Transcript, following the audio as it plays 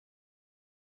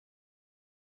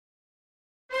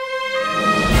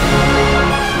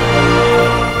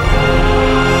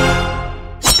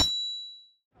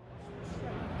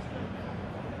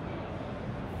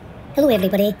Hello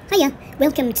everybody, hiya,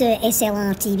 welcome to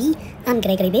SLR.tv. I'm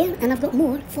Gregory Bear and I've got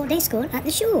more Ford Escort at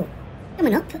the show.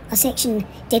 Coming up, a section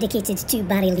dedicated to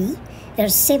Barry Lee.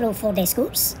 There's several Ford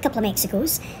Escorts, a couple of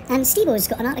Mexicos, and Stevo's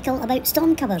got an article about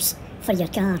storm covers for your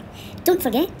car. Don't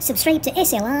forget, subscribe to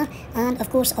SLR and of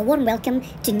course a warm welcome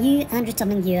to new and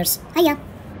returning viewers. Hiya!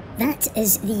 That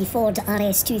is the Ford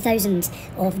RS 2000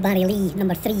 of Barry Lee,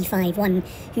 number 351,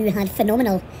 who had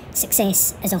phenomenal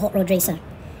success as a hot rod racer.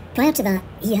 Prior to that,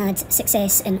 he had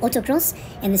success in autocross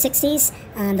in the 60s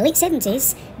and the late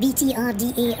 70s,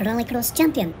 BTRDA Rallycross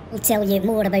champion. We'll tell you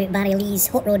more about Barry Lee's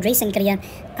hot rod racing career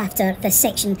after this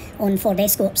section on Ford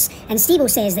Escorts. And Stevo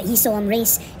says that he saw him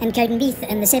race in Cowdenbeath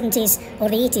in the 70s or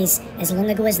the 80s, as long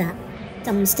ago as that.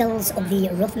 Some stills of the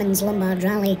Rothmans Lombard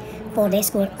Rally Ford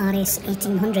Escort RS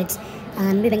 1800.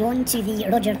 And moving on to the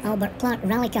Roger Albert Clark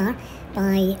rally car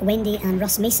by Wendy and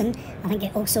Russ Mason. I think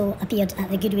it also appeared at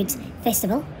the Goodwood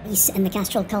Festival. He's in the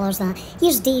Castrol colours that.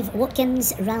 Here's Dave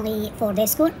Watkins Rally Ford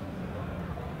Escort.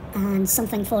 And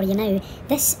something for you now.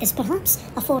 This is perhaps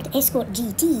a Ford Escort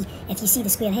GT if you see the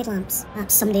square headlamps.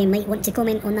 Perhaps somebody might want to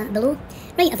comment on that below.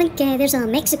 Right, I think there's a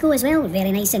Mexico as well,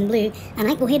 very nice in blue. And I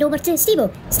think we'll head over to Stevo.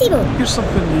 Stevo! Here's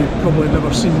something you've probably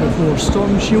never seen before,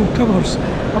 Stormshield covers.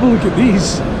 Have a look at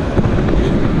these.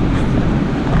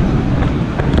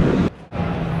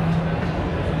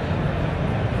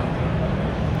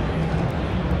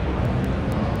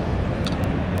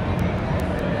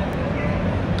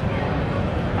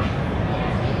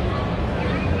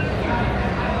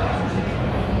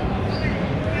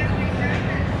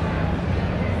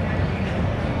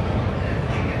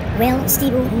 Well,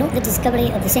 Stevo, not the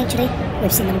discovery of the century,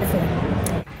 we've seen them before.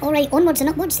 Alright, onwards and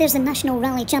upwards, there's the National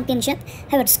Rally Championship,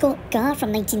 Howard Scott car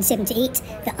from 1978,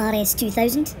 the RS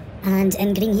 2000. And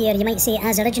in green here, you might say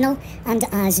as original and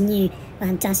as new.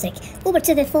 Fantastic. Over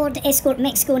to the Ford Escort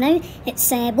Mexico now. It's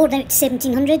bored out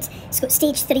 1700, it's got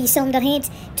stage 3 cylinder head,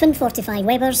 twin 45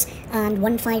 Webers and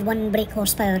 151 brake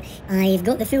horsepower. I've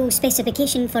got the full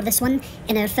specification for this one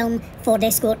in our film Ford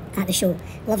Escort at the show.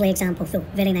 Lovely example though,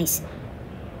 very nice.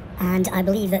 And I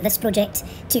believe that this project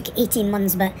took 18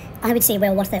 months, but I would say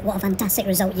well worth it. What a fantastic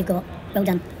result you've got. Well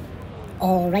done.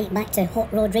 Alright, back to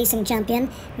hot rod racing champion,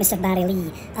 Mr. Barry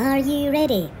Lee. Are you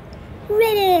ready?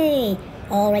 Ready!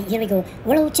 Alright, here we go.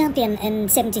 World champion in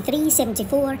 73,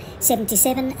 74,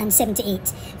 77 and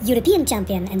 78. European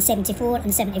champion in 74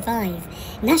 and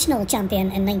 75. National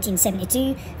champion in 1972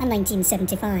 and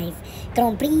 1975.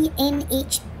 Grand Prix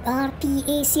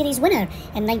NHRPA Series winner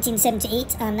in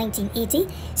 1978 and 1980.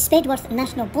 Spedworth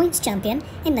National Points champion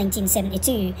in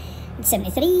 1972.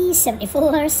 73,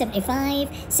 74, 75,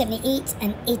 78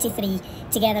 and 83,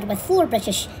 together with 4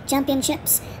 British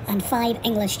championships and 5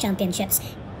 English championships.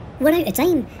 We're out of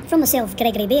time. From myself,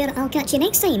 Gregory Bear, I'll catch you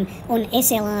next time on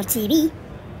SLR TV.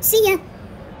 See ya!